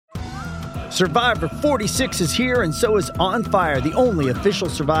Survivor 46 is here, and so is On Fire, the only official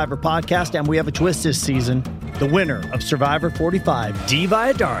Survivor podcast, and we have a twist this season. The winner of Survivor 45, Dee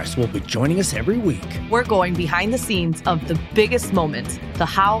Valladares, will be joining us every week. We're going behind the scenes of the biggest moments, the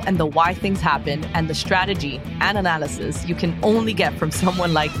how and the why things happen, and the strategy and analysis you can only get from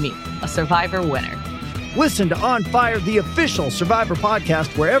someone like me, a Survivor winner. Listen to On Fire, the official Survivor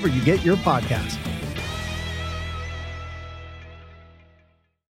podcast, wherever you get your podcast.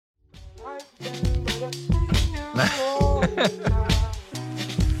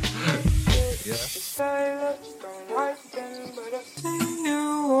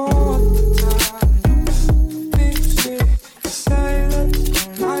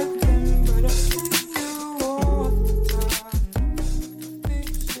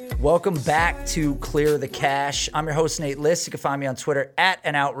 Welcome back to Clear the Cache. I'm your host, Nate Liss. You can find me on Twitter at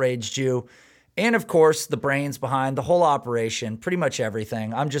An Outraged Jew. And of course, the brains behind the whole operation, pretty much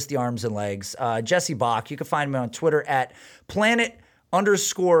everything. I'm just the arms and legs. Jesse Bach, you can find me on Twitter at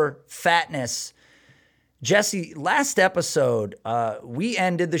planet_fatness. Jesse, last episode, we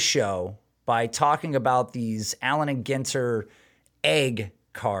ended the show by talking about these Allen and Ginter egg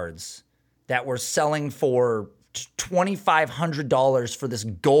cards that were selling for $2,500 for this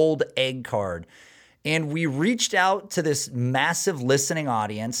gold egg card. And we reached out to this massive listening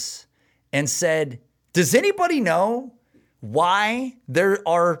audience and said, does anybody know why there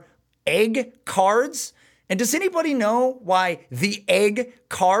are egg cards? And does anybody know why the egg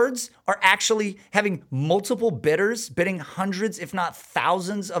cards are actually having multiple bidders bidding hundreds, if not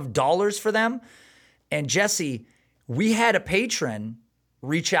thousands of dollars for them? And Jesse, we had a patron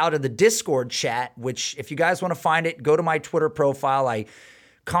reach out in the Discord chat, which if you guys want to find it, go to my Twitter profile. I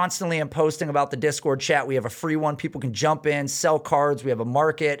constantly am posting about the Discord chat. We have a free one. People can jump in, sell cards. We have a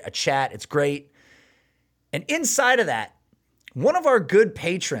market, a chat. It's great. And inside of that, one of our good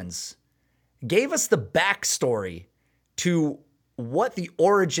patrons gave us the backstory to what the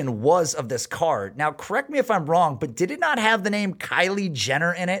origin was of this card. Now, correct me if I'm wrong, but did it not have the name Kylie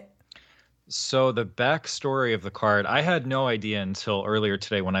Jenner in it? So the backstory of the card, I had no idea until earlier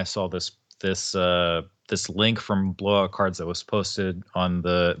today when I saw this link from Blowout Cards that was posted on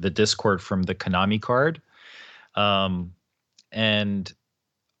the Discord from the Konami card. And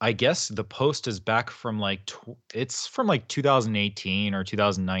I guess the post is back from it's from 2018 or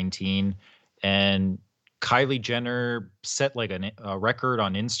 2019. And Kylie Jenner set a record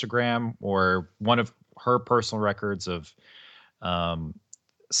on Instagram, or one of her personal records of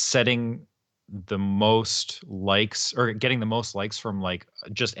setting the most likes or getting the most likes from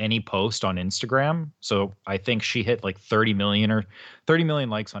just any post on Instagram. So I think she hit 30 million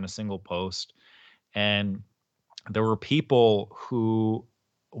likes on a single post. And there were people who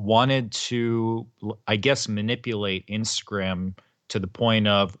wanted to, I guess, manipulate Instagram to the point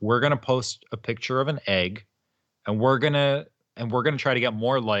of, we're going to post a picture of an egg and we're going to try to get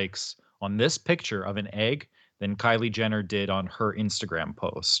more likes on this picture of an egg than Kylie Jenner did on her Instagram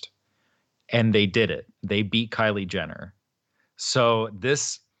post. And they did it. They beat Kylie Jenner. So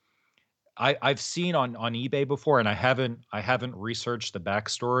this, I've seen on eBay before, and I haven't researched the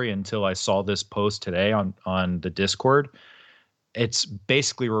backstory until I saw this post today on the Discord. It's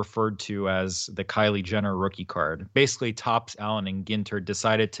basically referred to as the Kylie Jenner rookie card. Basically, Topps, Allen, and Ginter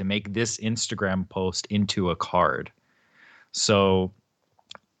decided to make this Instagram post into a card. So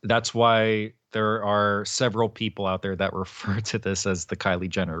that's why there are several people out there that refer to this as the Kylie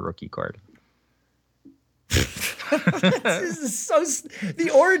Jenner rookie card.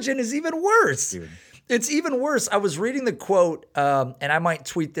 The origin is even worse. Dude. It's even worse. I was reading the quote, and I might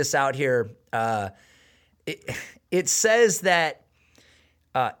tweet this out here. It says that,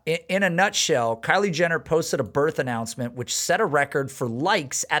 in a nutshell, Kylie Jenner posted a birth announcement which set a record for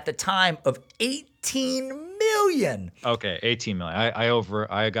likes at the time of 18 million. Okay, 18 million.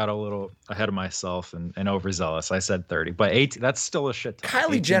 I got a little ahead of myself and overzealous. I said 30, but that's still a shit ton.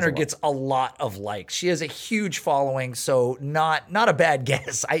 Kylie Jenner gets a lot of likes. She has a huge following, so not a bad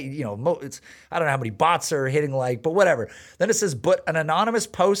guess. I don't know how many bots are hitting but whatever. Then it says, but an anonymous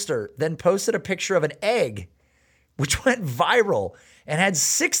poster then posted a picture of an egg, which went viral and had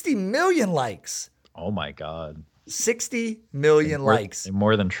 60 million likes. Oh my God. 60 million likes. They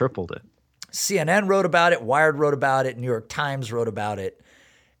more than tripled it. CNN wrote about it, Wired wrote about it, New York Times wrote about it,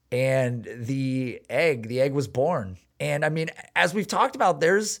 and the egg was born. And I mean, as we've talked about,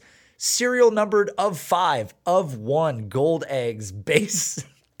 there's serial numbered of 5, of 1 gold eggs, base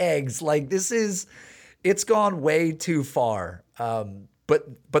eggs. It's gone way too far.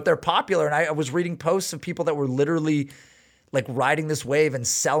 But they're popular, and I was reading posts of people that were literally riding this wave and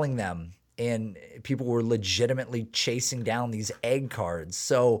selling them, and people were legitimately chasing down these egg cards.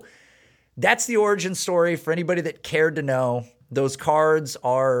 So that's the origin story for anybody that cared to know. Those cards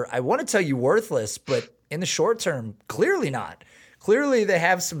are, I want to tell you, worthless, but in the short term, clearly not. Clearly they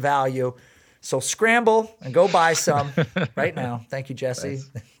have some value. So scramble and go buy some right now. Thank you, Jesse.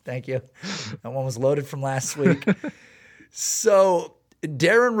 Thank you. That one was loaded from last week. So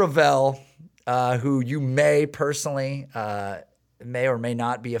Darren Rovell, who you may personally may or may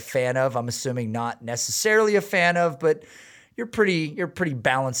not be a fan of. I'm assuming not necessarily a fan of, but you're a pretty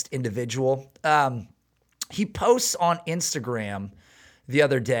balanced individual. He posts on Instagram the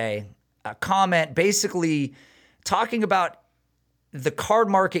other day a comment basically talking about the card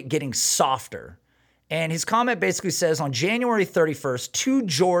market getting softer. And his comment basically says, on January 31st, 2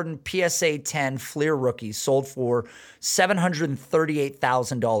 Jordan PSA 10 Fleer rookies sold for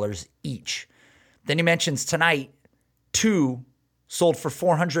 $738,000 each. Then he mentions tonight, 2 sold for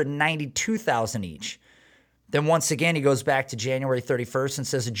 $492,000 each. Then once again, he goes back to January 31st and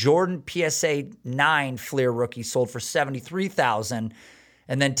says a Jordan PSA 9 Fleer rookie sold for $73,000.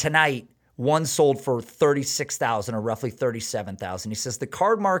 And then tonight, 1 sold for $36,000 or roughly $37,000. He says the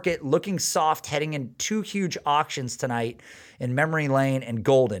card market looking soft heading in 2 huge auctions tonight in Memory Lane and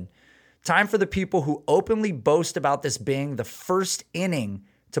Golden. Time for the people who openly boast about this being the first inning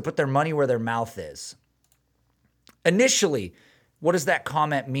to put their money where their mouth is. Initially, what does that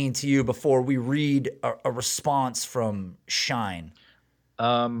comment mean to you before we read a response from Shine?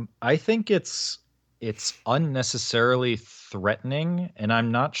 I think it's unnecessarily threatening, and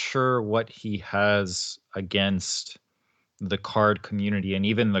I'm not sure what he has against the card community and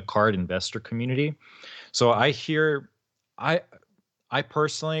even the card investor community. So I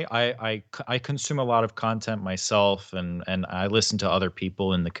personally consume a lot of content myself, and I listen to other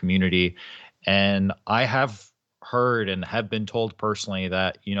people in the community, and I have heard and have been told personally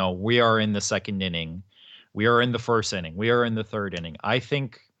that, we are in the second inning, we are in the first inning, we are in the third inning. I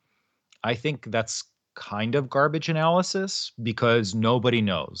think that's kind of garbage analysis because nobody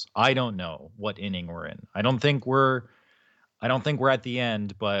knows. I don't know what inning we're in. I don't think we're at the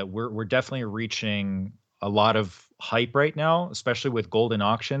end, but we're definitely reaching a lot of hype right now, especially with Golden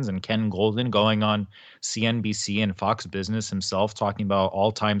Auctions and Ken Golden going on CNBC and Fox Business himself talking about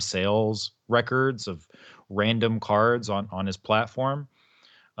all-time sales records of random cards on his platform.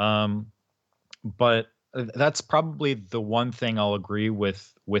 But that's probably the one thing I'll agree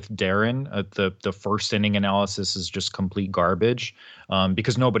with Darren. The first inning analysis is just complete garbage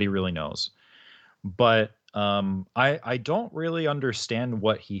because nobody really knows. But I don't really understand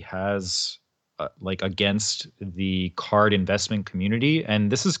what he has against the card investment community. And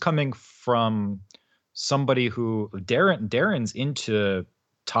this is coming from somebody who Darren's into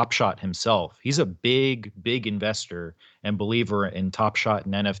Top Shot himself. He's a big investor and believer in Top Shot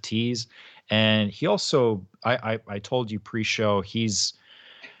and NFTs. And he also, I told you pre-show, he's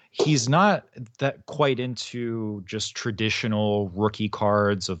not that quite into just traditional rookie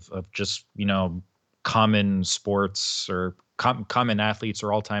cards of just, common sports or common athletes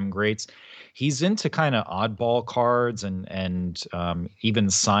or all-time greats. He's into kind of oddball cards and even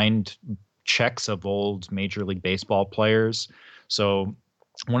signed checks of old Major League Baseball players. So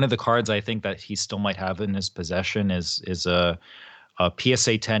one of the cards I think that he still might have in his possession is a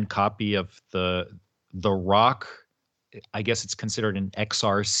PSA 10 copy of the Rock. I guess it's considered an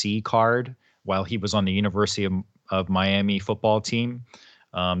XRC card while he was on the University of Miami football team.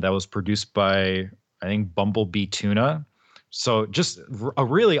 That was produced by, I think, Bumblebee Tuna. So just a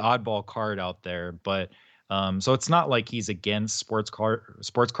really oddball card out there. But so it's not like he's against sports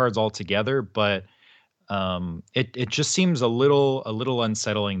cards altogether, but it just seems a little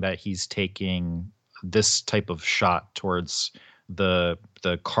unsettling that he's taking this type of shot towards the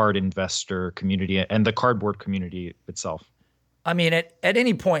card investor community and the cardboard community itself. I mean, at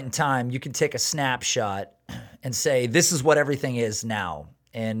any point in time, you can take a snapshot and say, this is what everything is now.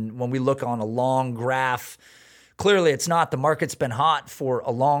 And when we look on a long graph, clearly it's not. The market's been hot for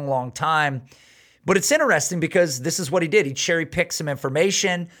a long, long time. But it's interesting because this is what he did. He cherry-picked some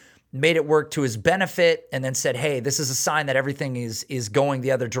information, made it work to his benefit, and then said, hey, this is a sign that everything is going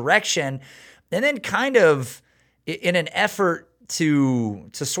the other direction. And then kind of in an effort to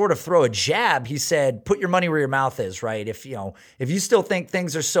sort of throw a jab, he said, put your money where your mouth is, right? If you still think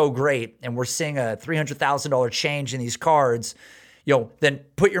things are so great and we're seeing a $300,000 change in these cards, then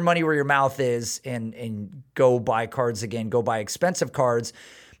put your money where your mouth is and go buy cards again, go buy expensive cards.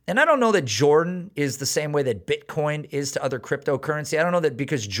 And I don't know that Jordan is the same way that Bitcoin is to other cryptocurrency. I don't know that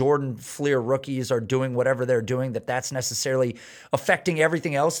because Jordan Fleer rookies are doing whatever they're doing, that's necessarily affecting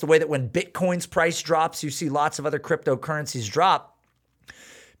everything else. The way that when Bitcoin's price drops, you see lots of other cryptocurrencies drop.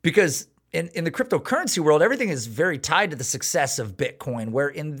 Because in the cryptocurrency world, everything is very tied to the success of Bitcoin, where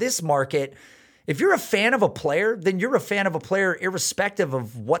in this market, if you're a fan of a player, then you're a fan of a player irrespective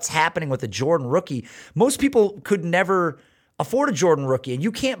of what's happening with a Jordan rookie. Most people could never afford a Jordan rookie, and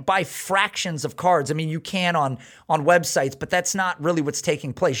you can't buy fractions of cards. I mean, you can on websites, but that's not really what's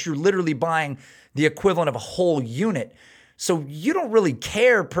taking place. You're literally buying the equivalent of a whole unit. So you don't really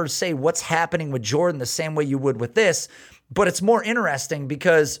care per se what's happening with Jordan the same way you would with this, but it's more interesting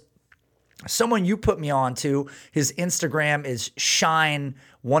because someone you put me on to, his Instagram is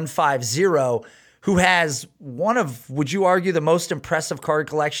Shine150, who has one of, would you argue, the most impressive card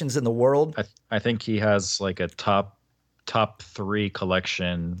collections in the world? I think he has like a top 3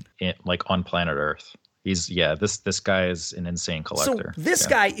 collection on planet Earth. This guy is an insane collector. So this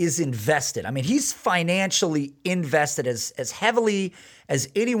guy is invested. I mean, he's financially invested as heavily as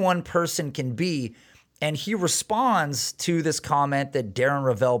any one person can be. And he responds to this comment that Darren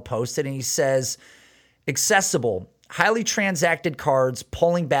Rovell posted, and he says, accessible, highly transacted cards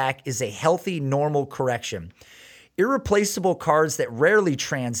pulling back is a healthy, normal correction. Irreplaceable cards that rarely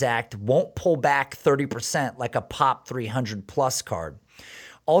transact won't pull back 30% like a Pop 300 Plus card.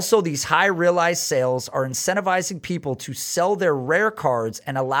 Also, these high realized sales are incentivizing people to sell their rare cards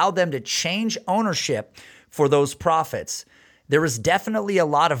and allow them to change ownership for those profits. There is definitely a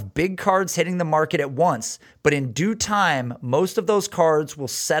lot of big cards hitting the market at once, but in due time, most of those cards will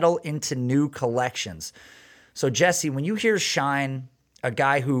settle into new collections. So, Jesse, when you hear Shine, a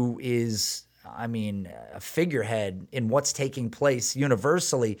guy who is, I mean, a figurehead in what's taking place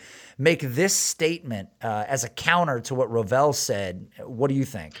universally, make this statement as a counter to what Rovell said, what do you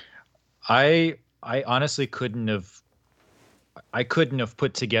think? I honestly couldn't have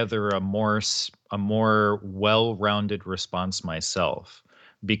put together a more well-rounded response myself,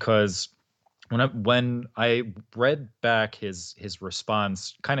 because when I read back his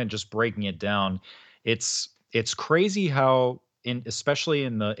response, kind of just breaking it down, it's crazy how especially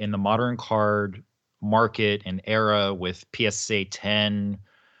in the modern card market and era with PSA 10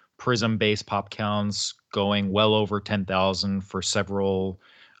 Prism-based pop counts going well over 10,000 for several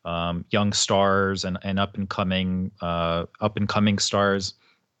young stars and up and coming stars,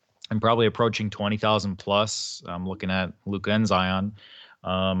 and probably approaching 20,000 plus. I'm looking at Luka and Zion.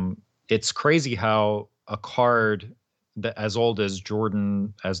 It's crazy how a card that as old as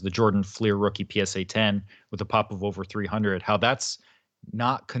the Jordan Fleer rookie PSA 10 with a pop of over 300, how that's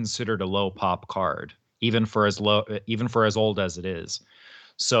not considered a low pop card, even for as old as it is.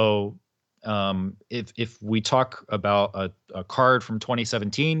 So if we talk about a card from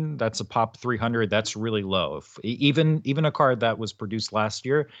 2017, that's a pop 300, that's really low. Even a card that was produced last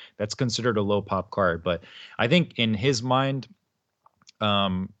year, that's considered a low pop card. But I think in his mind,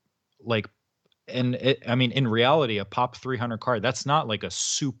 in reality, a pop 300 card, that's not like a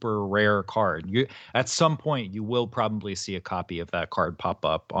super rare card. At some point, you will probably see a copy of that card pop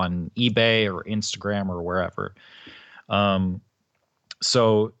up on eBay or Instagram or wherever.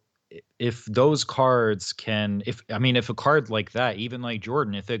 So if those cards if a card like that, even like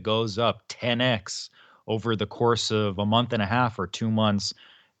Jordan, if it goes up 10x over the course of a month and a half or 2 months,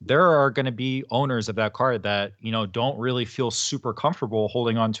 there are going to be owners of that card that, don't really feel super comfortable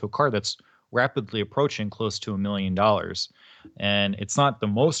holding on to a card that's rapidly approaching close to $1 million. And it's not the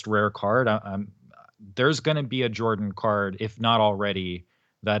most rare card. There's going to be a Jordan card, if not already,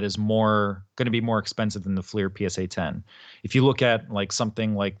 that is going to be more expensive than the Fleer PSA 10. If you look at like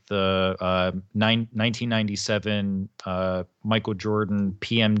something like the 1997 Michael Jordan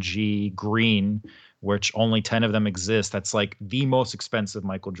PMG Green, which only 10 of them exist, that's like the most expensive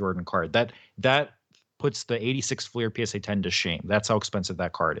Michael Jordan card. That puts the 86 Fleer PSA 10 to shame. That's how expensive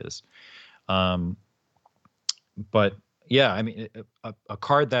that card is. But yeah, I mean, a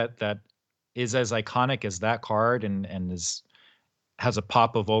card that is as iconic as that card and has a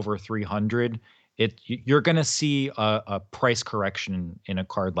pop of over 300, you're going to see a price correction in a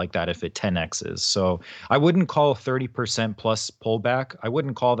card like that if it 10x's. So I wouldn't call 30% plus pullback. I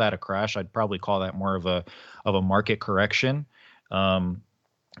wouldn't call that a crash. I'd probably call that more of a market correction.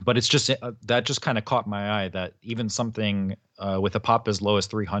 But it's just that just kind of caught my eye that even something with a pop as low as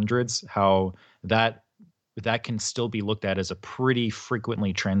 300s, how that can still be looked at as a pretty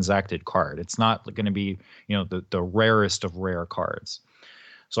frequently transacted card. It's not going to be, the rarest of rare cards.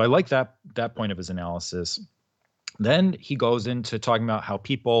 So I like that point of his analysis. Then he goes into talking about how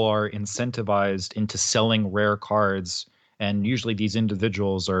people are incentivized into selling rare cards. And usually these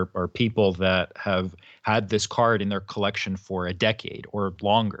individuals are people that have had this card in their collection for a decade or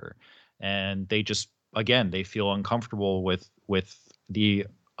longer. And they just, again, they feel uncomfortable with the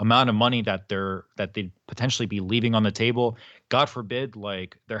amount of money that they'd potentially be leaving on the table. God forbid,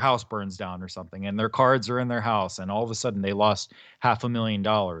 like their house burns down or something, and their cards are in their house, and all of a sudden they lost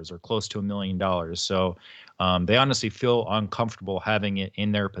 $500,000 or close to $1 million. So they honestly feel uncomfortable having it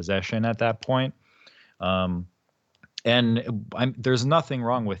in their possession at that point. And there's nothing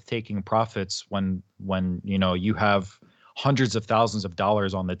wrong with taking profits when you have hundreds of thousands of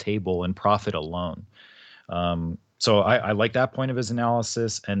dollars on the table in profit alone. So I like that point of his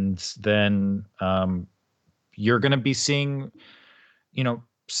analysis. And then you're going to be seeing,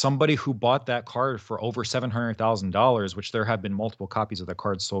 somebody who bought that card for over $700,000, which there have been multiple copies of that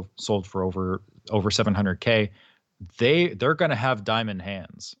card sold for over $700K. They're going to have diamond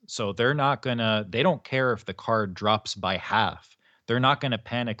hands. So they don't care if the card drops by half. They're not going to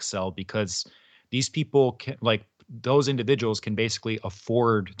panic sell, because these people those individuals can basically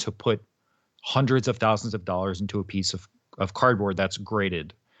afford to put hundreds of thousands of dollars into a piece of cardboard that's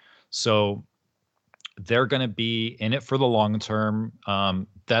graded. So they're going to be in it for the long term.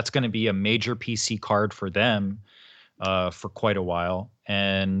 That's going to be a major PC card for them for quite a while.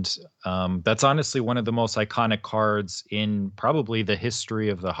 And that's honestly one of the most iconic cards in probably the history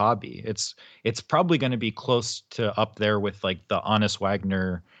of the hobby. It's probably going to be close to up there with like the Honest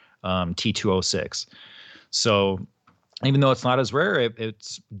Wagner T206. So even though it's not as rare,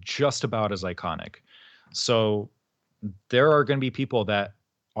 it's just about as iconic. So there are going to be people that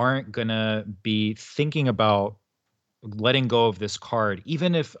aren't going to be thinking about letting go of this card.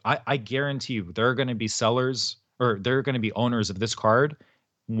 Even if I guarantee you there are going to be sellers, or they're going to be owners of this card,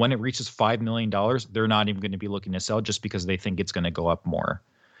 when it reaches $5 million, they're not even going to be looking to sell, just because they think it's going to go up more.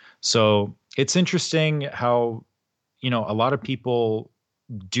 So it's interesting how, a lot of people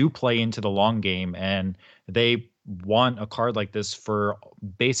do play into the long game, and they want a card like this for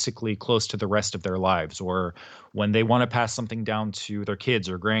basically close to the rest of their lives, or when they want to pass something down to their kids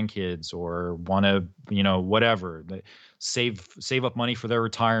or grandkids, or want to, whatever, save up money for their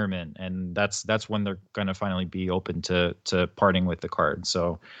retirement. And that's when they're going to finally be open to parting with the card.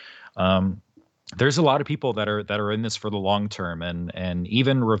 So there's a lot of people that are in this for the long term, and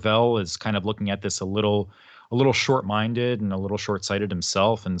even Revell is kind of looking at this a little short-minded and a little short-sighted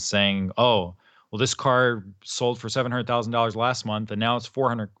himself, and saying, oh, well, this card sold for $700,000 last month, and now it's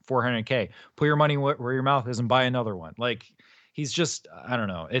 $400K. Put your money where your mouth is and buy another one. Like, he's just, I don't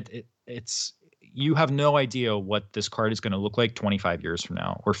know. It's you have no idea what this card is going to look like 25 years from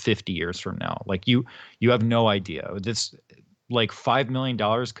now or 50 years from now. Like, you have no idea. This, like, $5 million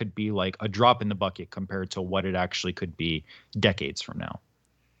could be like a drop in the bucket compared to what it actually could be decades from now.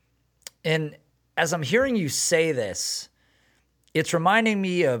 And as I'm hearing you say this, it's reminding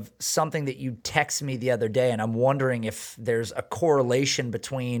me of something that you texted me the other day, and I'm wondering if there's a correlation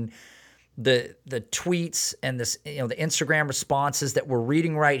between the tweets and this, the Instagram responses that we're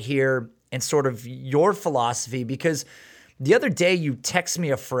reading right here, and sort of your philosophy. Because the other day you texted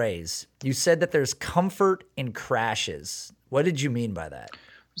me a phrase. You said that there's comfort in crashes. What did you mean by that?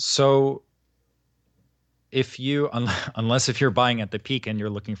 So unless if you're buying at the peak and you're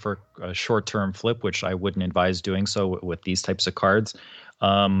looking for a short-term flip, which I wouldn't advise doing so with these types of cards,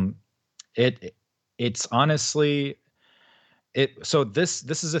 it's honestly so this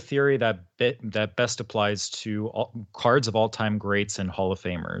is a theory that best applies to cards of all-time greats and Hall of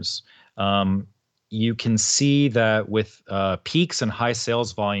Famers. You can see that with peaks and high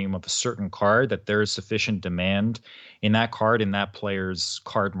sales volume of a certain card, that there is sufficient demand in that card in that player's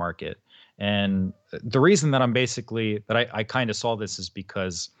card market. And the reason that I kind of saw this is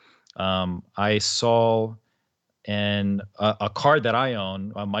because I saw a card that I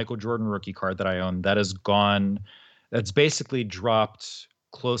own, a Michael Jordan rookie card that I own, that's basically dropped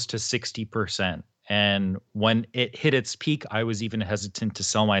close to 60%. And when it hit its peak, I was even hesitant to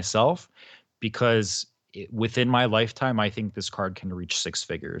sell myself, because within my lifetime, I think this card can reach six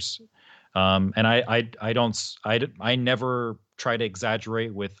figures. And I never try to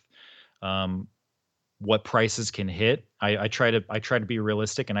exaggerate with what prices can hit. I try to be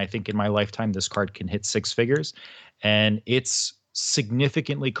realistic, and I think in my lifetime this card can hit six figures, and it's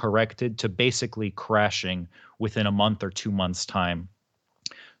significantly corrected to basically crashing within a month or 2 months time.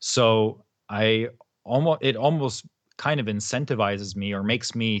 So it almost kind of incentivizes me, or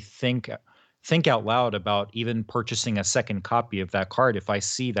makes me think out loud about even purchasing a second copy of that card if I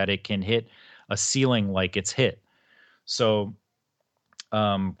see that it can hit a ceiling like it's hit. So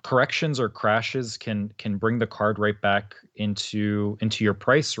corrections or crashes can bring the card right back into your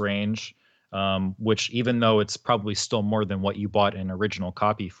price range, which, even though it's probably still more than what you bought an original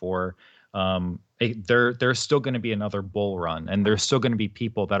copy for, there's still going to be another bull run, and there's still going to be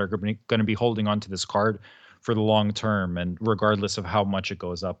people that are going to be holding on to this card for the long term, and regardless of how much it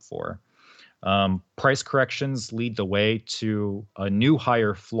goes up for. Price corrections lead the way to a new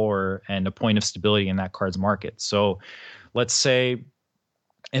higher floor and a point of stability in that card's market. So let's say,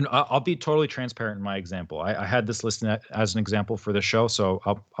 and I'll be totally transparent in my example. I had this listed as an example for the show, so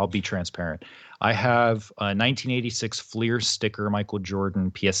I'll be transparent. I have a 1986 Fleer sticker Michael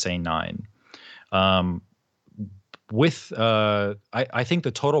Jordan PSA 9. I think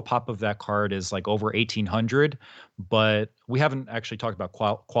the total pop of that card is like over 1,800, but we haven't actually talked about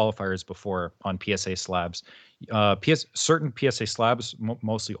qualifiers before on PSA slabs. Certain PSA slabs,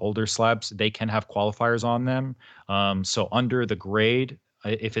 mostly older slabs, they can have qualifiers on them. So under the grade,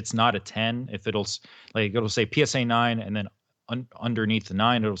 if it's not a 10, if it'll say PSA 9, and then underneath the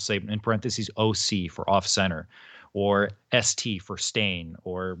 9, it'll say in parentheses OC for off center, or ST for stain,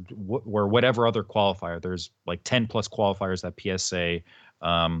 or whatever other qualifier. There's like 10 plus qualifiers that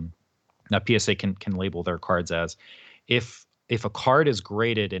PSA can label their cards as. If a card is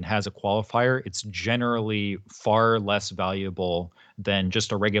graded and has a qualifier, it's generally far less valuable than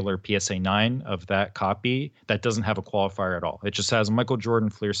just a regular PSA 9 of that copy that doesn't have a qualifier at all. It just has a Michael Jordan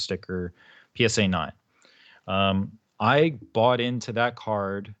Fleer sticker, PSA 9. I bought into that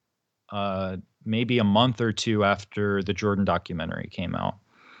card maybe a month or two after the Jordan documentary came out,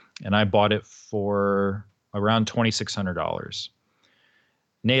 and I bought it for around $2,600.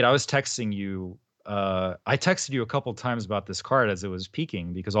 Nate, I was texting you. I texted you a couple times about this card as it was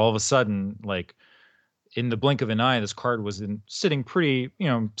peaking, because all of a sudden, like in the blink of an eye, this card was sitting pretty,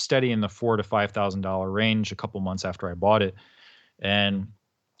 steady in the $4,000 to $5,000 range a couple months after I bought it, and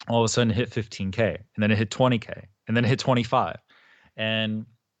all of a sudden it hit 15K, and then it hit 20K, and then it hit 25, and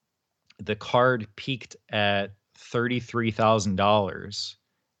the card peaked at $33,000,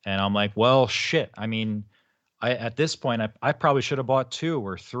 and I'm like, well, shit. I mean, at this point, I probably should have bought 2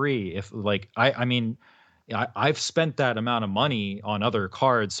 or 3. If like, I've spent that amount of money on other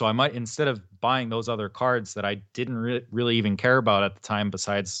cards, so I might, instead of buying those other cards that I didn't really even care about at the time,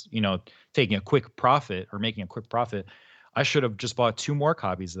 besides, taking a quick profit or making a quick profit, I should have just bought 2 more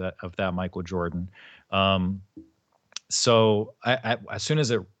copies of that Michael Jordan. So as soon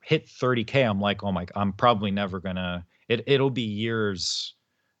as it hit 30K, I'm like, oh my, I'm probably never gonna. It'll be years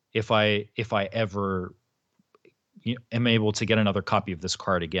if I ever am able to get another copy of this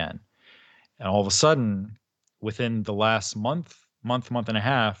card again. And all of a sudden, within the last month and a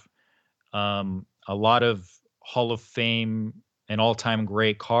half, a lot of Hall of Fame and all-time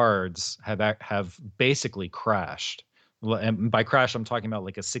great cards have basically crashed. And by crash, I'm talking about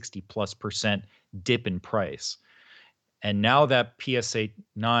like a 60+% dip in price. And now that PSA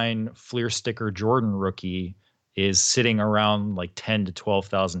 9 Fleer sticker Jordan rookie is sitting around like $10,000 to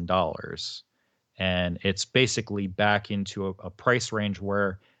 $12,000. And it's basically back into a price range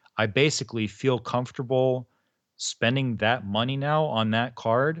where I basically feel comfortable spending that money now on that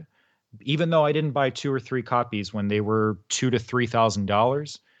card, even though I didn't buy 2 or 3 copies when they were $2,000 to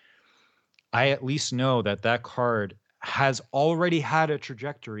 $3,000. I at least know that card has already had a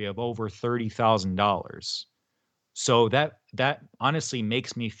trajectory of over $30,000. So that honestly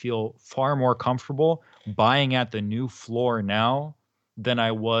makes me feel far more comfortable buying at the new floor now than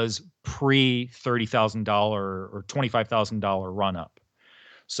I was pre $30,000 or $25,000 run up.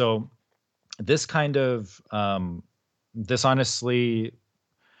 So this this honestly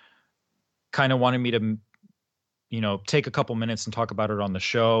kind of wanted me to, take a couple minutes and talk about it on the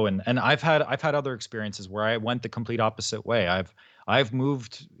show. And I've had other experiences where I went the complete opposite way. I've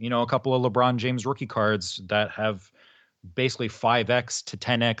moved, a couple of LeBron James rookie cards that have basically 5x to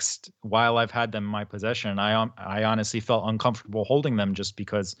 10x while I've had them in my possession. I honestly felt uncomfortable holding them just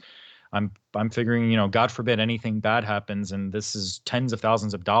because I'm figuring, God forbid anything bad happens, and this is tens of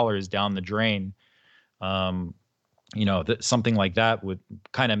thousands of dollars down the drain. Something like that would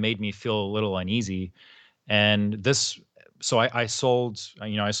kind of made me feel a little uneasy. And so I sold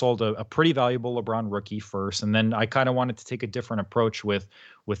a pretty valuable LeBron rookie first, and then I kind of wanted to take a different approach with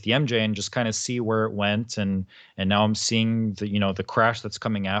the MJ and just kind of see where it went. And now I'm seeing the crash that's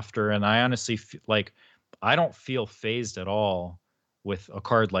coming after. And I honestly I don't feel phased at all with a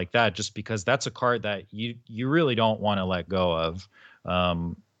card like that, just because that's a card that you really don't want to let go of.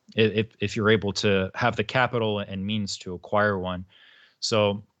 If you're able to have the capital and means to acquire one.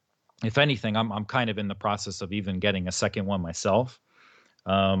 So if anything, I'm kind of in the process of even getting a second one myself.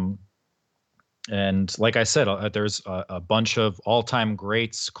 And like I said, there's a bunch of all-time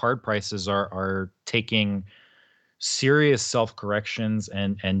greats. Card prices are taking serious self-corrections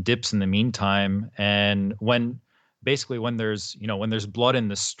and dips in the meantime. And when there's blood in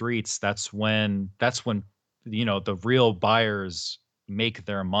the streets, that's when the real buyers make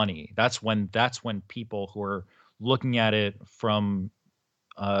their money. That's when people who are looking at it from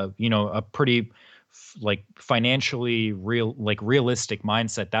a pretty like financially realistic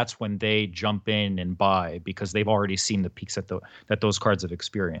mindset, that's when they jump in and buy, because they've already seen the peaks that those cards have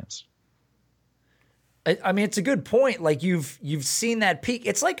experienced. I mean, it's a good point. Like you've seen that peak.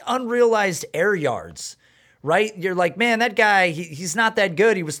 It's like unrealized air yards, right? You're like, man, that guy, he's not that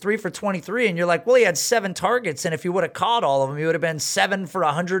good. He was 3 for 23. And you're like, well, he had 7 targets. And if he would have caught all of them, he would have been 7 for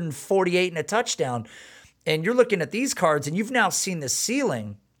 148 and a touchdown. And you're looking at these cards and you've now seen the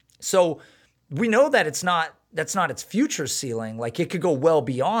ceiling. So we know that that's not its future ceiling. Like it could go well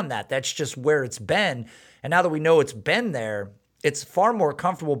beyond that. That's just where it's been. And now that we know it's been there, it's far more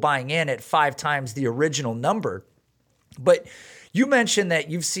comfortable buying in at 5 times the original number. But you mentioned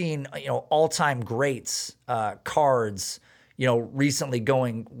that you've seen, all-time greats, cards, recently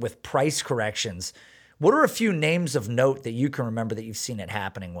going with price corrections. What are a few names of note that you can remember that you've seen it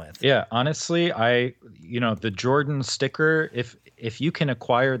happening with? Yeah, honestly, the Jordan sticker, if you can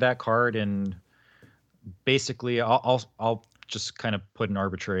acquire that card, and basically I'll just kind of put an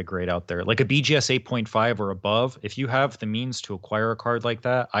arbitrary grade out there, like a BGS 8.5 or above. If you have the means to acquire a card like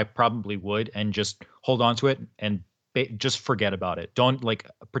that, I probably would, and just hold on to it and just forget about it. Don't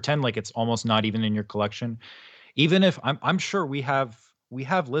pretend like it's almost not even in your collection. Even if I'm sure we have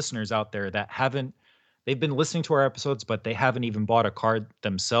listeners out there that they've been listening to our episodes, but they haven't even bought a card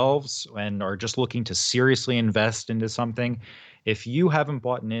themselves and are just looking to seriously invest into something. If you haven't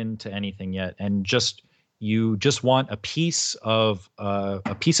bought into anything yet, and you just want a piece of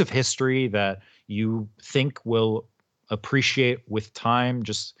history that you think will appreciate with time,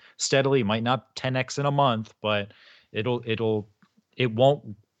 just steadily, might not 10x in a month, but it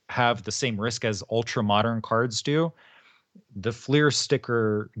won't have the same risk as ultra modern cards do. The Fleer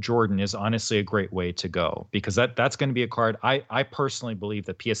sticker Jordan is honestly a great way to go, because that's going to be a card. I personally believe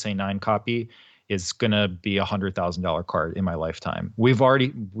the PSA 9 copy is going to be $100,000 card in my lifetime.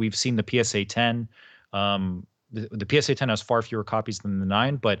 We've seen the PSA 10. The PSA 10 has far fewer copies than the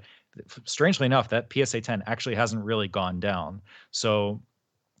 9, but strangely enough, that PSA 10 actually hasn't really gone down. So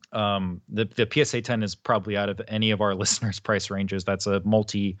the PSA 10 is probably out of any of our listeners' price ranges. That's a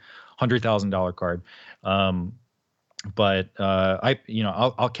multi-$100,000 card. But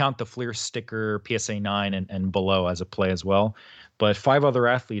I'll count the Fleer sticker PSA 9 and below as a play as well. But 5 other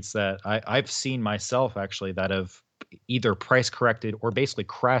athletes that I've seen myself actually that have either price corrected or basically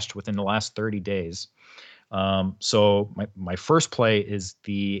crashed within the last 30 days. So my first play is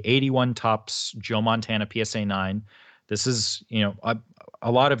the 81 Topps Joe Montana PSA 9. This is,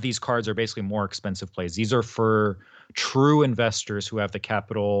 a lot of these cards are basically more expensive plays. These are for true investors who have the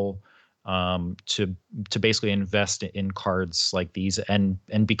capital to basically invest in cards like these and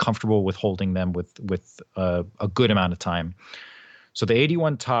be comfortable with holding them with a good amount of time. So the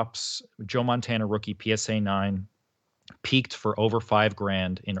 81 Topps Joe Montana rookie PSA 9 peaked for over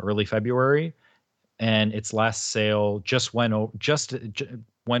 $5,000 in early February, and its last sale just went over just a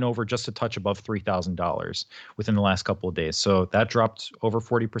touch above $3,000 within the last couple of days. So that dropped over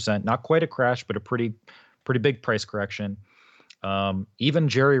 40%. Not quite a crash, but a pretty big price correction. Even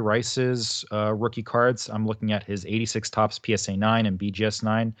Jerry Rice's rookie cards, I'm looking at his 86 Topps PSA 9 and BGS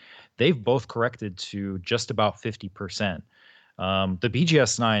 9. They've both corrected to just about 50%. The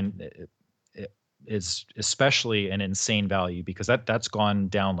BGS 9 is especially an insane value because that's gone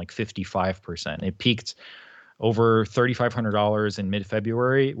down like 55%. It peaked over $3,500 in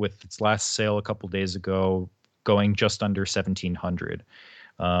mid-February, with its last sale a couple days ago going just under $1,700.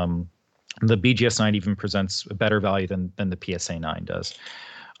 The BGS 9 even presents a better value than the PSA 9 does.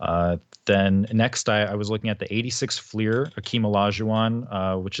 Then next, I was looking at the 86 Fleer Akeem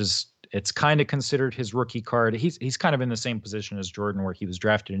Olajuwon, which it's kind of considered his rookie card. He's kind of in the same position as Jordan, where he was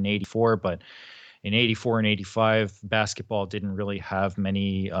drafted in 84, but in 84 and 85, basketball didn't really have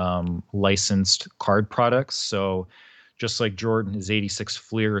many licensed card products. So just like Jordan, his 86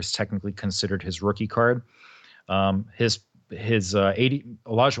 Fleer is technically considered his rookie card.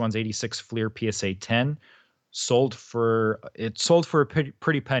 Olajuwon's 86 Fleer PSA 10 sold for a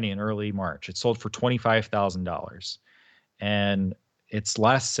pretty penny in early March. It sold for $25,000, and its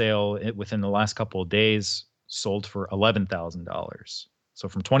last sale within the last couple of days sold for $11,000. So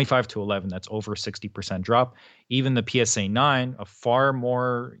from 25 to 11, that's over a 60% drop. Even the PSA 9, a far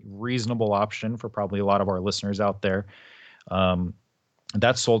more reasonable option for probably a lot of our listeners out there,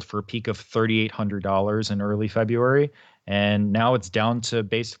 that sold for a peak of $3,800 in early February, and now it's down to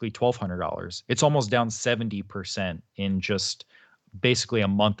basically $1,200. It's almost down 70% in just basically a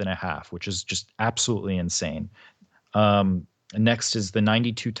month and a half, which is just absolutely insane. Next is the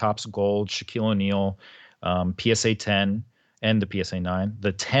 92 Topps Gold Shaquille O'Neal PSA 10. and the PSA 9.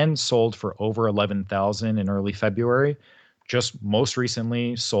 The 10 sold for over 11,000 in early February. Just most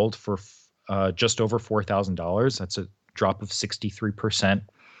recently sold for just over $4,000. That's a drop of 63%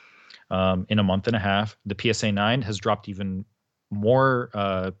 in a month and a half. The PSA 9 has dropped even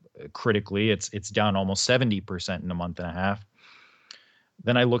more critically. It's down almost 70% in a month and a half.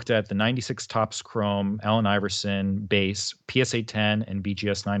 Then I looked at the 96 Topps Chrome, Allen Iverson base, PSA 10, and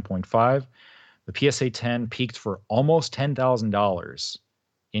BGS 9.5. The PSA 10 peaked for almost $10,000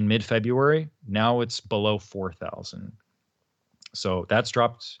 in mid-February. Now it's below $4,000. So that's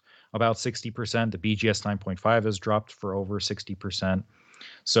dropped about 60%. The BGS 9.5 has dropped for over 60%.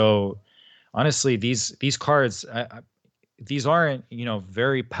 So honestly, these cards, these aren't,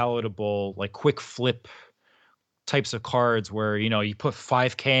 very palatable, like quick flip types of cards where, you put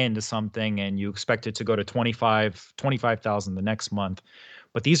 $5,000 into something and you expect it to go to 25,000 the next month.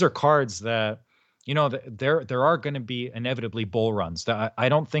 But these are cards that, there are going to be inevitably bull runs. I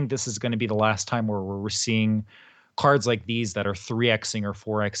don't think this is going to be the last time where we're seeing cards like these that are 3xing or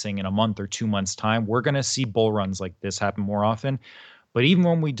 4xing in a month or 2 months time. We're going to see bull runs like this happen more often. But even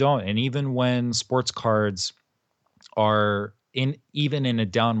when we don't, and even when sports cards are even in a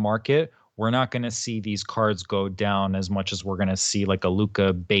down market, we're not going to see these cards go down as much as we're going to see like a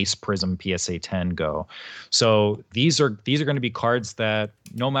Luka base Prism PSA 10 go. So these are going to be cards that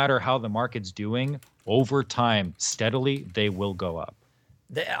no matter how the market's doing, over time, steadily, they will go up.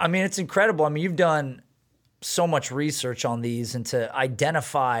 I mean, it's incredible. I mean, you've done so much research on these and to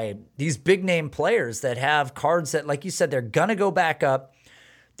identify these big name players that have cards that, like you said, they're going to go back up.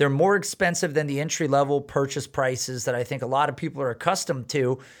 They're more expensive than the entry level purchase prices that I think a lot of people are accustomed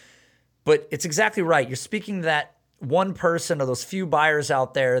to. But it's exactly right. You're speaking to that one person or those few buyers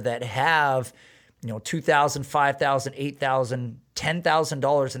out there that have, $2,000, $5,000, $8,000,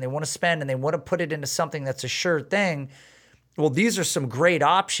 $10,000, and they want to spend and they want to put it into something that's a sure thing. Well, these are some great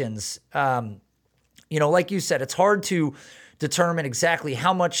options. Like you said, it's hard to determine exactly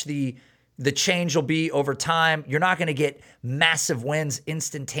how much the change will be over time. You're not going to get massive wins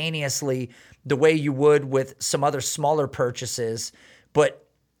instantaneously the way you would with some other smaller purchases, but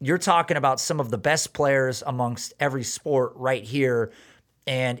you're talking about some of the best players amongst every sport right here.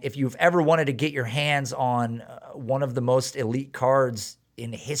 And if you've ever wanted to get your hands on one of the most elite cards in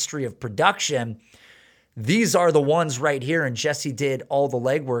the history of production, these are the ones right here. And Jesse did all the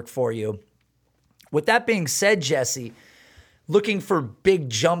legwork for you. With that being said, Jesse, looking for big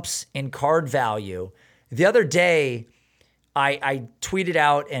jumps in card value, the other day I tweeted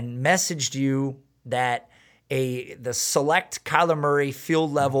out and messaged you that the select Kyler Murray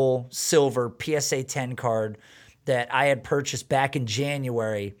field level silver PSA 10 card that I had purchased back in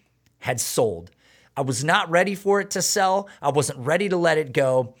January had sold. I was not ready for it to sell. I wasn't ready to let it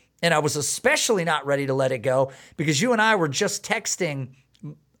go. And I was especially not ready to let it go because you and I were just texting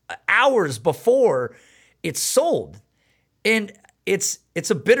hours before it sold. And it's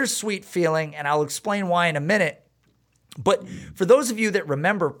a bittersweet feeling, and I'll explain why in a minute. But for those of you that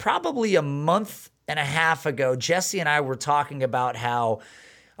remember, probably a month and a half ago, Jesse and I were talking about how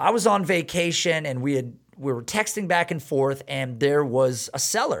I was on vacation and we were texting back and forth, and there was a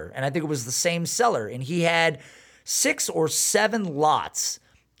seller, and I think it was the same seller, and he had 6 or 7 lots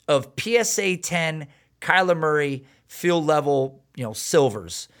of PSA 10 Kyler Murray field level,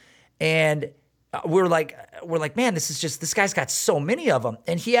 silvers. And we're like, man, this guy's got so many of them.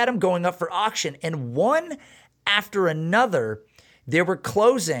 And he had them going up for auction. And one after another, they were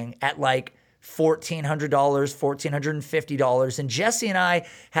closing at like $1,400, $1,450. And Jesse and I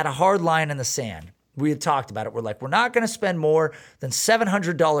had a hard line in the sand. We had talked about it. We're like, we're not going to spend more than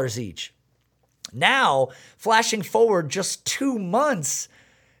 $700 each. Now, flashing forward just 2 months,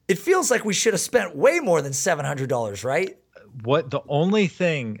 it feels like we should have spent way more than $700, right? The only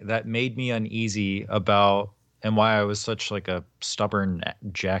thing that made me uneasy about, and why I was such like a stubborn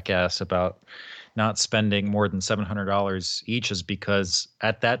jackass about not spending more than $700 each, is because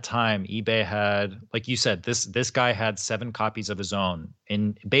at that time eBay had, like you said, this guy had 7 copies of his own,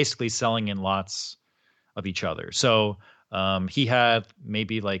 in basically selling in lots of each other. So he had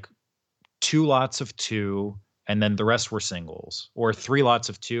maybe like 2 lots of 2, and then the rest were singles, or 3 lots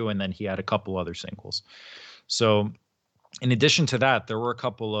of 2, and then he had a couple other singles. So in addition to that, there were a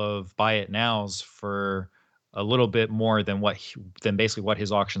couple of buy it nows for a little bit more than basically what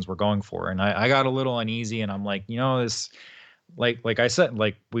his auctions were going for. And I got a little uneasy, and I'm like, this, like I said,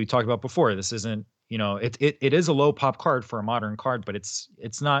 like we talked about before, this isn't, it is a low pop card for a modern card, but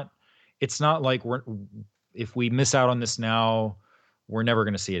it's not like if we miss out on this now, we're never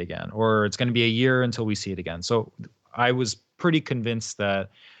going to see it again, or it's going to be a year until we see it again. So I was pretty convinced that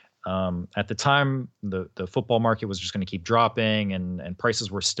At the time, the football market was just going to keep dropping, and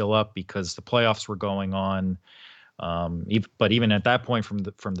prices were still up because the playoffs were going on. But even at that point, from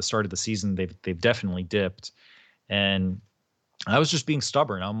the start of the season, they've definitely dipped. And I was just being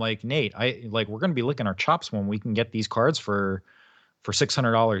stubborn. I'm like, Nate, we're going to be licking our chops when we can get these cards for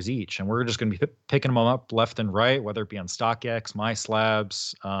 $600 each, and we're just going to be picking them up left and right, whether it be on StockX,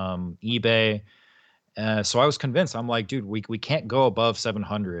 MySlabs, eBay. So I was convinced. I'm like, dude, we can't go above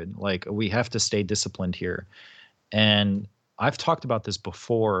 700. Like, we have to stay disciplined here. And I've talked about this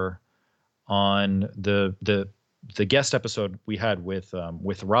before on the guest episode we had with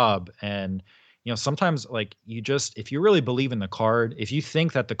Rob. And sometimes, like, if you really believe in the card, if you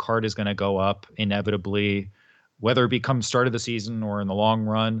think that the card is going to go up inevitably, whether it becomes start of the season or in the long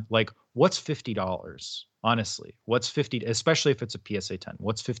run, like, what's $50? Honestly, what's 50, especially if it's a PSA 10,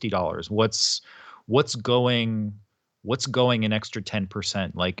 what's $50? What's going an extra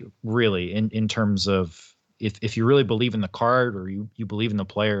 10%? Like, really, in terms of if you really believe in the card or you believe in the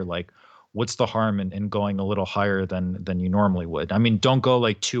player, like, what's the harm in going a little higher than you normally would? I mean, don't go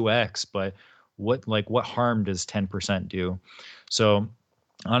like 2x, but what harm does 10% do? So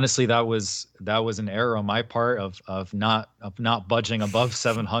honestly, that was an error on my part of not budging above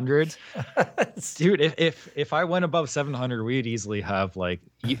 700. Dude, if I went above 700, we'd easily have, like,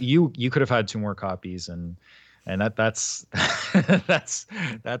 you could have had 2 more copies, and that's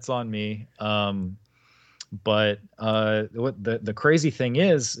that's on me. But what the crazy thing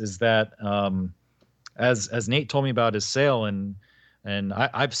is that as Nate told me about his sale, and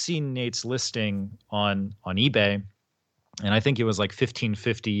I've seen Nate's listing on eBay, and I think it was like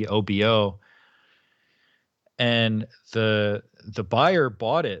 1550 OBO, and the buyer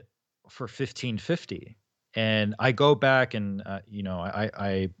bought it for 1550. And I go back and I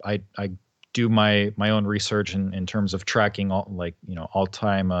do my own research in terms of tracking all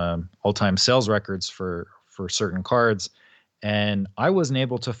time sales records for certain cards, and I wasn't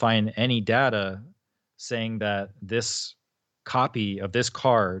able to find any data saying that this copy of this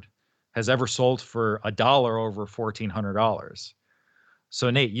card has ever sold for $1 over $1,400. So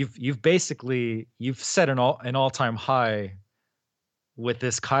Nate, you've basically set an all-time high with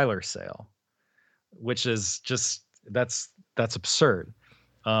this Kyler sale, which is just that's absurd.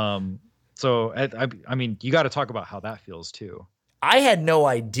 So I mean, you got to talk about how that feels too. I had no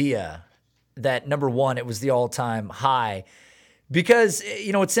idea that, number one, it was the all-time high. Because,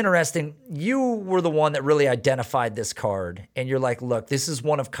 it's interesting. You were the one that really identified this card. And you're like, look, this is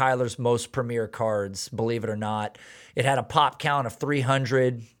one of Kyler's most premier cards, believe it or not. It had a pop count of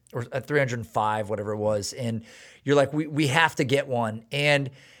 300 or 305, whatever it was. And you're like, we have to get one. And,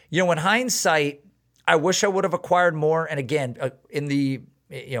 in hindsight, I wish I would have acquired more. And again,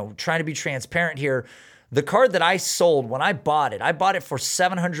 trying to be transparent here, the card that I sold when I bought it for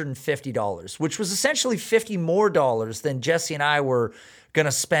 $750, which was essentially $50 more than Jesse and I were going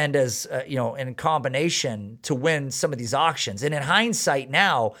to spend as, in combination to win some of these auctions. And in hindsight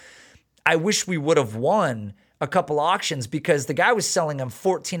now, I wish we would have won a couple auctions, because the guy was selling them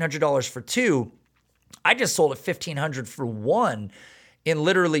 $1,400 for 2. I just sold it $1,500 for 1 in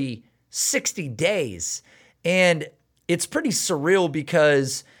literally 60 days. And it's pretty surreal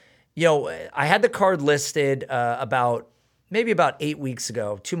because, I had the card listed about 8 weeks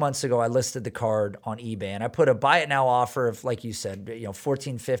ago, 2 months ago. I listed the card on eBay, and I put a buy it now offer of, like you said,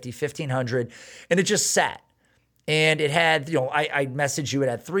 $1,450, $1,500, and it just sat. And it had, I messaged you, it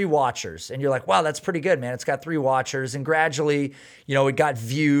had 3 watchers, and you're like, wow, that's pretty good, man. It's got 3 watchers, and gradually, it got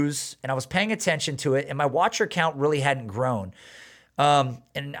views, and I was paying attention to it, and my watcher count really hadn't grown.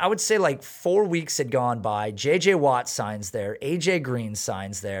 And I would say like 4 weeks had gone by. JJ Watt signs there. AJ Green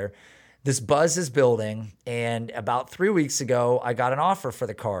signs there. This buzz is building. And about 3 weeks ago, I got an offer for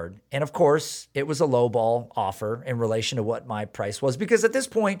the card. And of course, it was a lowball offer in relation to what my price was, because at this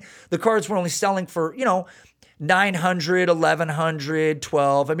point, the cards were only selling for, $900, $1,100,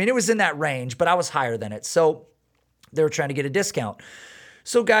 $1,200. I mean, it was in that range, but I was higher than it. So they were trying to get a discount.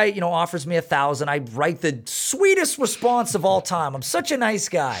 So guy, offers me $1,000. I write the sweetest response of all time. I'm such a nice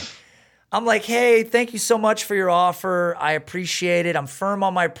guy. I'm like, hey, thank you so much for your offer. I appreciate it. I'm firm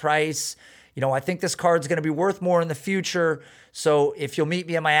on my price. I think this card's going to be worth more in the future. So if you'll meet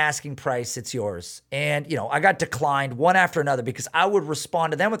me at my asking price, it's yours. And, I got declined one after another because I would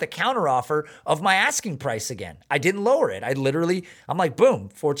respond to them with a counteroffer of my asking price again. I didn't lower it. I'm like, boom,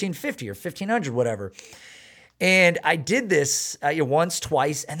 $1,450 or $1,500, whatever. And I did this once,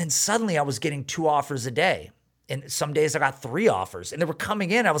 twice, and then suddenly I was getting 2 offers a day. And some days I got 3 offers, and they were coming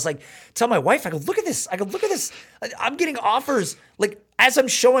in. I was like, tell my wife, I go, look at this. I'm getting offers. Like, as I'm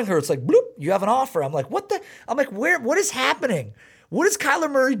showing her, it's like, bloop, you have an offer. I'm like, what is happening? what is Kyler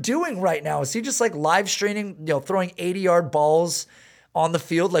Murray doing right now? Is he just like live streaming, throwing 80-yard balls on the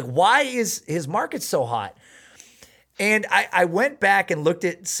field? Like, why is his market so hot? And I went back and looked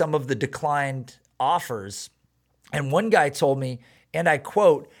at some of the declined offers, and one guy told me, and I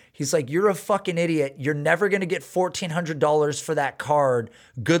quote, he's like, "You're a fucking idiot. You're never going to get $1,400 for that card.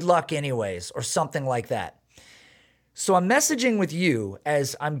 Good luck anyways," or something like that. So I'm messaging with you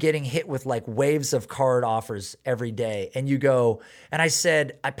as I'm getting hit with like waves of card offers every day. And you go, and I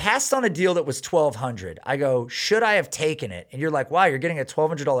said, I passed on a deal that was $1,200. I go, should I have taken it? And you're like, wow, you're getting a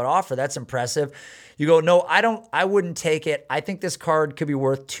 $1,200 offer. That's impressive. You go, no, I wouldn't take it. I think this card could be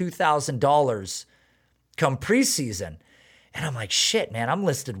worth $2,000 come preseason. And I'm like, shit, man, I'm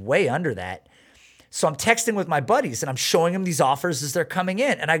listed way under that. So I'm texting with my buddies and I'm showing them these offers as they're coming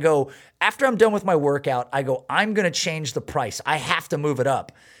in. And I go, after I'm done with my workout, I go, I'm going to change the price. I have to move it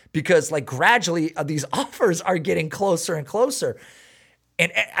up because like gradually these offers are getting closer and closer.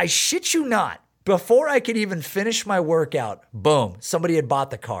 And I shit you not, before I could even finish my workout, boom, somebody had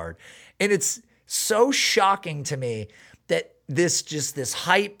bought the card. And it's so shocking to me that this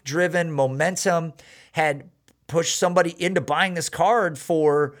hype driven momentum had pushed somebody into buying this card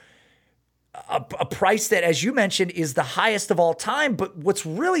for a price that, as you mentioned, is the highest of all time. But what's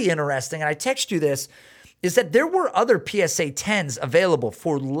really interesting, and I text you this, is that there were other PSA 10s available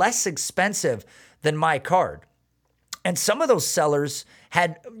for less expensive than my card. And some of those sellers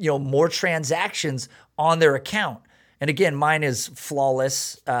had, more transactions on their account. And again, mine is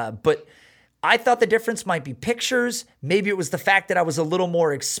flawless, but I thought the difference might be pictures. Maybe it was the fact that I was a little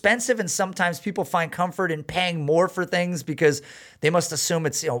more expensive, and sometimes people find comfort in paying more for things because they must assume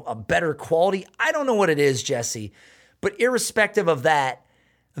it's a better quality. I don't know what it is, Jesse, but irrespective of that,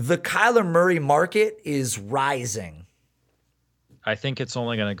 the Kyler Murray market is rising. I think it's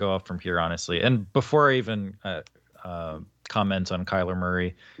only going to go up from here, honestly. And before I even comment on Kyler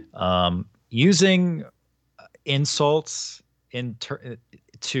Murray, using insults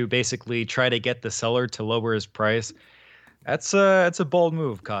to basically try to get the seller to lower his price, it's a bold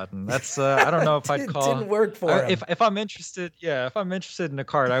move, Cotton. That's I don't know if I'd call. Didn't work for him. If I'm interested, if I'm interested in a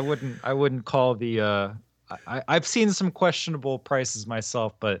card, I wouldn't call the. I've seen some questionable prices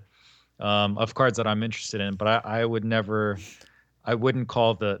myself, but of cards that I'm interested in. But I wouldn't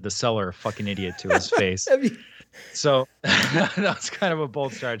call the seller a fucking idiot to his face. So that's kind of a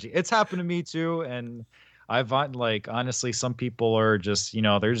bold strategy. It's happened to me too, and I've honestly, some people are just,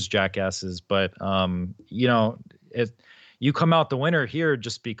 they're just jackasses, but you come out the winner here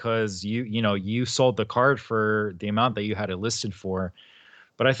just because you sold the card for the amount that you had it listed for.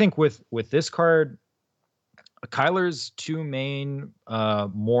 But I think with this card, Kyler's two main,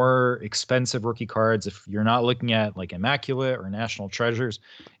 more expensive rookie cards, if you're not looking at like Immaculate or National Treasures,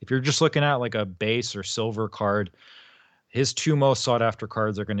 if you're just looking at like a base or silver card, his two most sought after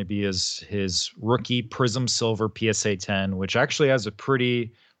cards are going to be his rookie Prism Silver PSA 10, which actually has a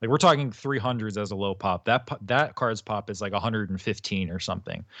pretty, we're talking 300s as a low pop. That card's pop is like 115 or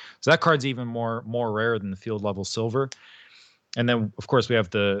something. So that card's even more rare than the field level silver. And then of course we have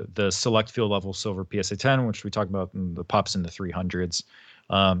the select field level silver PSA 10, which we talked about, the pops in the 300s.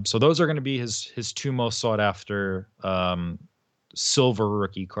 So those are going to be his two most sought after silver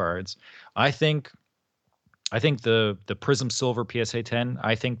rookie cards. I think the Prism Silver PSA 10,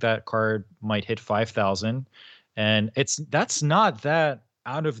 I think that card might hit 5,000, and that's not that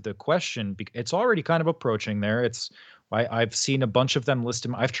out of the question. It's already kind of approaching there. I've seen a bunch of them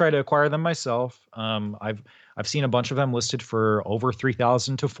listed. I've tried to acquire them myself. I've seen a bunch of them listed for over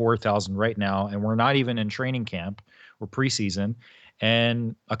 3,000 to 4,000 right now, and we're not even in training camp. We're preseason.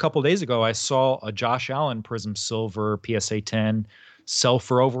 And a couple of days ago, I saw a Josh Allen Prism Silver PSA 10 sell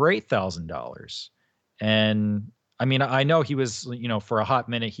for over $8,000. And I mean, I know he was, for a hot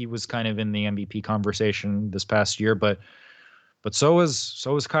minute, he was kind of in the MVP conversation this past year, but so was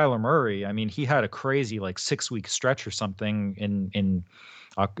Kyler Murray. I mean, he had a crazy 6-week stretch or something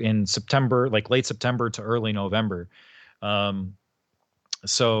in September, late September to early November.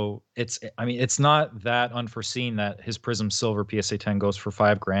 So it's not that unforeseen that his Prism Silver PSA 10 goes for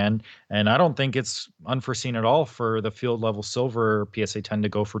 $5,000, and I don't think it's unforeseen at all for the field level silver PSA 10 to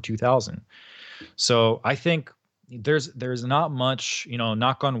go for $2,000. So I think there's not much,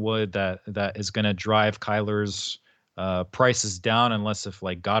 knock on wood, that is going to drive Kyler's prices down, unless if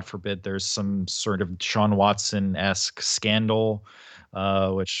God forbid there's some sort of Sean Watson-esque scandal,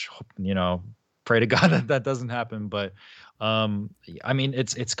 which pray to God that doesn't happen. But I mean,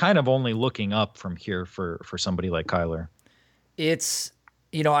 it's kind of only looking up from here for somebody like Kyler. It's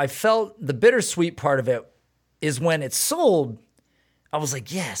I felt the bittersweet part of it is when it's sold. I was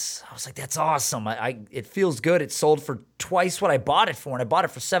like, yes. I was like, that's awesome. It feels good. It sold for twice what I bought it for, and I bought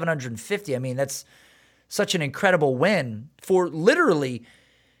it for $750. I mean, that's such an incredible win for literally,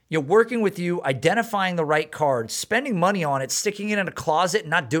 working with you, identifying the right card, spending money on it, sticking it in a closet, and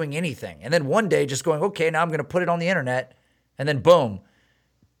not doing anything. And then one day just going, okay, now I'm going to put it on the internet, and then boom,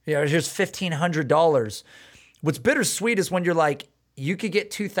 here's $1,500. What's bittersweet is when you're like, you could get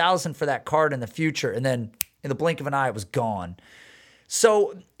 $2,000 for that card in the future, and then in the blink of an eye, it was gone.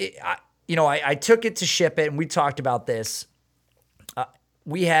 So, I took it to ship it, and we talked about this.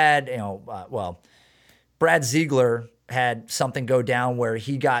 We had, Brad Ziegler had something go down where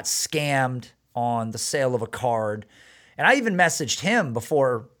he got scammed on the sale of a card. And I even messaged him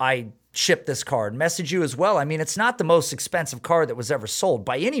before I shipped this card, messaged you as well. I mean, it's not the most expensive card that was ever sold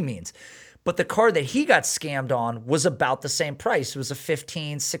by any means, but the card that he got scammed on was about the same price. It was a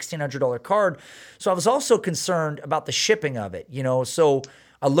 $1,500, $1,600 card. So I was also concerned about the shipping of it, so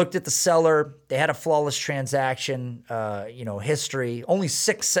I looked at the seller. They had a flawless transaction, history, only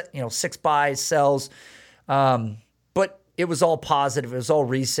six buys, sells. But it was all positive. It was all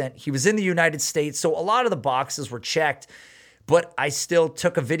recent. He was in the United States. So a lot of the boxes were checked, but I still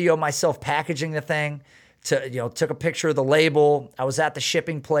took a video of myself packaging the thing. Took a picture of the label. I was at the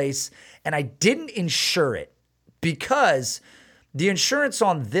shipping place, and I didn't insure it because the insurance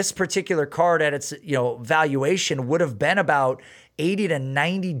on this particular card at its valuation would have been about $80 to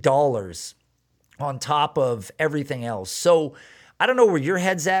 $90 on top of everything else. So I don't know where your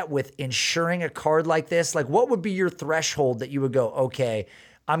head's at with insuring a card like this. Like, what would be your threshold that you would go, okay,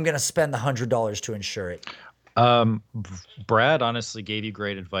 I'm going to spend the $100 to insure it? Brad honestly gave you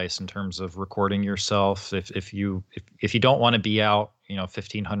great advice in terms of recording yourself. If you don't want to be out,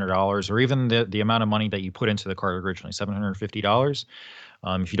 $1,500 or even the amount of money that you put into the card originally, $750.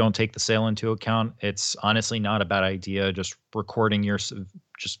 If you don't take the sale into account, it's honestly not a bad idea. Just recording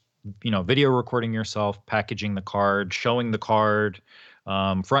video recording yourself, packaging the card, showing the card,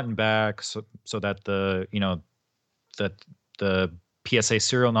 front and back, so that the PSA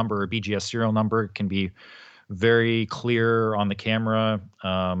serial number or BGS serial number can be very clear on the camera.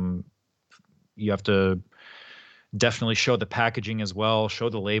 You have to definitely show the packaging as well, show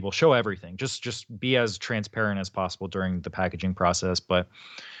the label, show everything. Just be as transparent as possible during the packaging process. But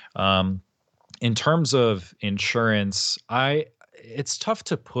in terms of insurance, it's tough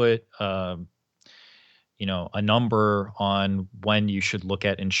to put a number on when you should look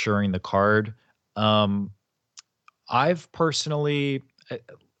at insuring the card. I've personally,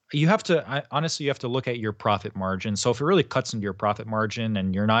 you have to look at your profit margin. So if it really cuts into your profit margin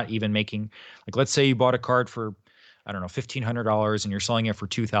and you're not even making, like, let's say you bought a card for, I don't know, $1,500 and you're selling it for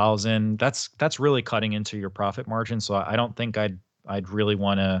 $2,000, that's really cutting into your profit margin. So I don't think I'd really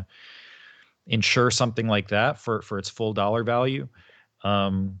want to insure something like that for its full dollar value.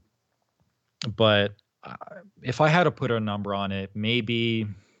 But if I had to put a number on it, maybe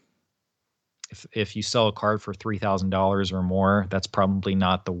if you sell a card for $3,000 or more, that's probably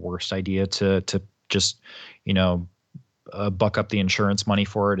not the worst idea to just, buck up the insurance money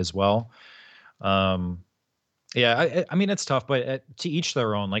for it as well. Yeah, I mean, it's tough, but to each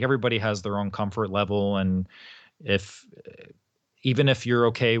their own. Like, everybody has their own comfort level, and even if you're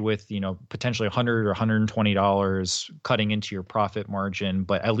okay with, potentially $100 or $120 cutting into your profit margin,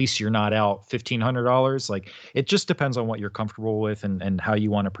 but at least you're not out $1,500. Like, it just depends on what you're comfortable with and how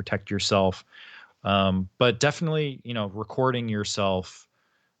you want to protect yourself. But definitely, recording yourself,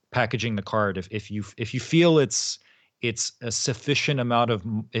 packaging the card. If you feel it's a sufficient amount of,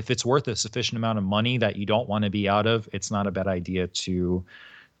 if it's worth a sufficient amount of money that you don't want to be out of, it's not a bad idea to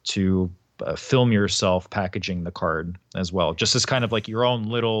film yourself packaging the card as well, just as kind of like your own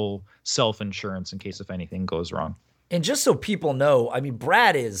little self-insurance in case if anything goes wrong. And just so people know, I mean,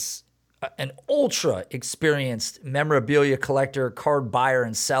 Brad is an ultra experienced memorabilia collector, card buyer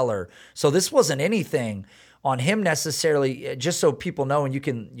and seller. So this wasn't anything on him necessarily, just so people know, and you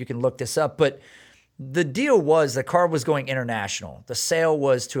can look this up. But the deal was the card was going international. The sale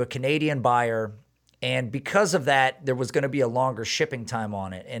was to a Canadian buyer. And because of that, there was going to be a longer shipping time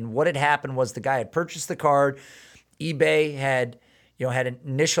on it. And what had happened was the guy had purchased the card. eBay had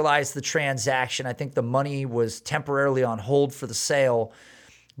initialized the transaction. I think the money was temporarily on hold for the sale.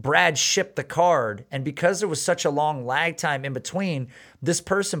 Brad shipped the card. And because there was such a long lag time in between, this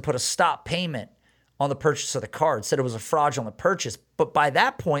person put a stop payment on the purchase of the card, said it was a fraudulent purchase. But by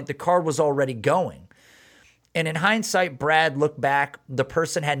that point, the card was already going. And in hindsight, Brad looked back. The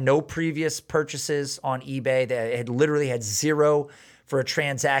person had no previous purchases on eBay. They had literally had zero for a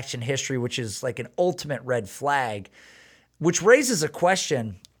transaction history, which is like an ultimate red flag, which raises a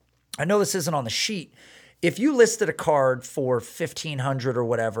question. I know this isn't on the sheet. if you listed a card for $1,500 or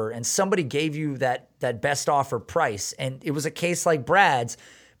whatever, and somebody gave you that best offer price, and it was a case like Brad's,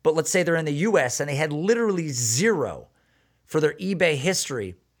 but let's say they're in the US and they had literally zero for their eBay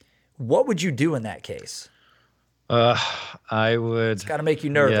history, what would you do in that case? I would. It's got to make you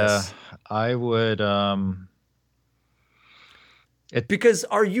nervous. Yeah, I would. Because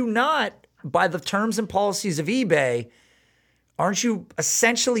are you not, by the terms and policies of eBay, aren't you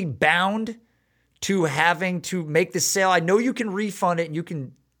essentially bound to having to make the sale? I know you can refund it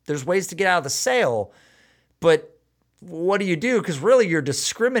and there's ways to get out of the sale, but what do you do? Because really you're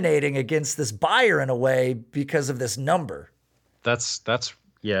discriminating against this buyer in a way because of this number. That's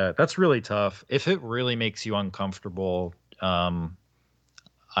really tough. If it really makes you uncomfortable,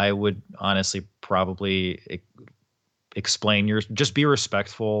 I would honestly probably just be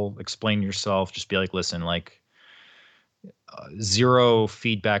respectful, explain yourself, just be like, listen, like zero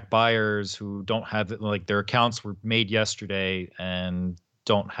feedback buyers who don't have, like, their accounts were made yesterday and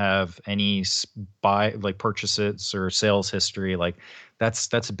don't have any purchases or sales history. Like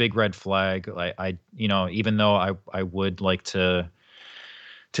that's a big red flag. Like even though I would like to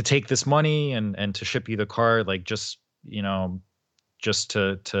take this money and to ship you the card, like just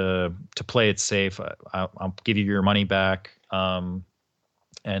to play it safe, I'll give you your money back. And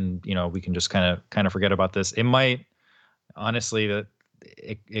we can just kind of forget about this. It might, honestly, that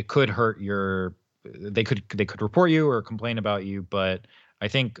it could hurt they could report you or complain about you, but I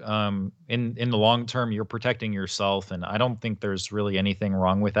think in the long term, you're protecting yourself, and I don't think there's really anything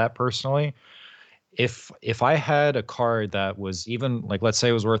wrong with that personally. If I had a card that was even, like, let's say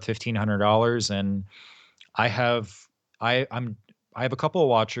it was worth $1,500, and I have a couple of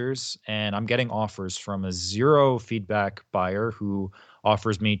watchers, and I'm getting offers from a zero feedback buyer who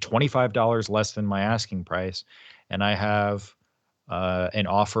offers me $25 less than my asking price, and I have an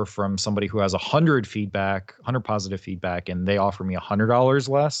offer from somebody who has 100 positive feedback, and they offer me $100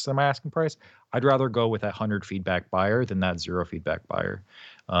 less than my asking price, I'd rather go with that 100 feedback buyer than that zero feedback buyer.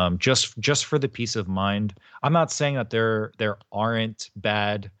 Just for the peace of mind. I'm not saying that there aren't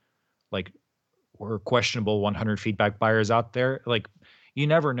bad, like, or questionable 100 feedback buyers out there. Like, you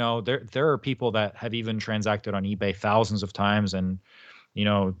never know. There are people that have even transacted on eBay thousands of times, and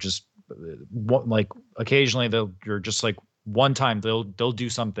just like occasionally you're just like, one time they'll do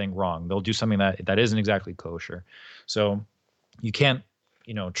something wrong. They'll do something that isn't exactly kosher. So you can't,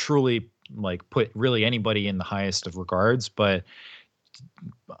 truly, like, put really anybody in the highest of regards, but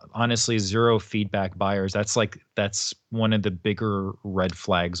honestly, zero feedback buyers, that's one of the bigger red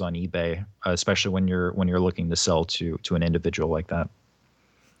flags on eBay, especially when you're looking to sell to an individual like that.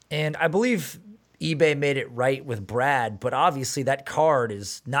 And I believe eBay made it right with Brad, but obviously that card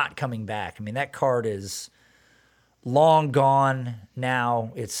is not coming back. I mean, that card is long gone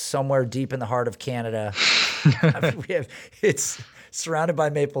now. It's somewhere deep in the heart of Canada. It's surrounded by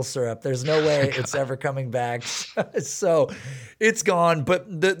maple syrup. There's no way it's ever coming back. So it's gone. But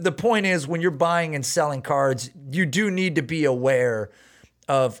the point is, when you're buying and selling cards, you do need to be aware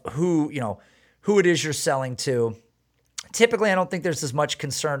of who it is you're selling to. Typically, I don't think there's as much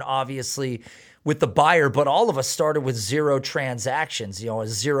concern, obviously, with the buyer, but all of us started with zero transactions,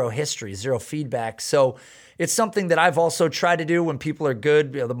 zero history, zero feedback. So it's something that I've also tried to do when people are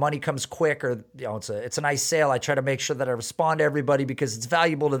good. The money comes quick, or it's a nice sale. I try to make sure that I respond to everybody because it's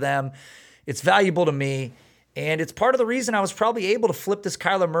valuable to them, it's valuable to me, and it's part of the reason I was probably able to flip this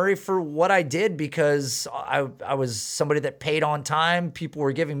Kyler Murray for what I did, because I was somebody that paid on time. People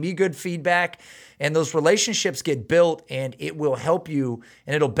were giving me good feedback, and those relationships get built, and it will help you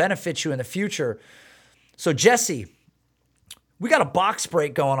and it'll benefit you in the future. So Jesse, we got a box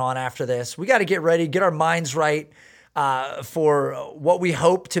break going on after this. We got to get ready, get our minds right for what we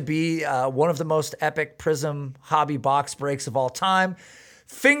hope to be one of the most epic Prizm hobby box breaks of all time.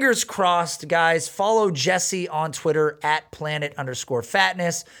 Fingers crossed, guys. Follow Jesse on Twitter at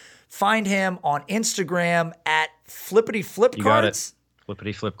planet_fatness. Find him on Instagram at Flippity_Flip You Cards. got it.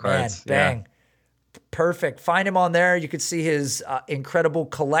 Flippity_Flip Cards. Man, bang. Yeah. Perfect. Find him on there. You can see his incredible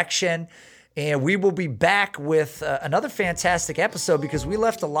collection. And we will be back with another fantastic episode, because we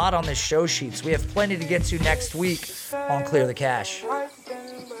left a lot on this show sheet. So we have plenty to get to next week on Clear the Cache.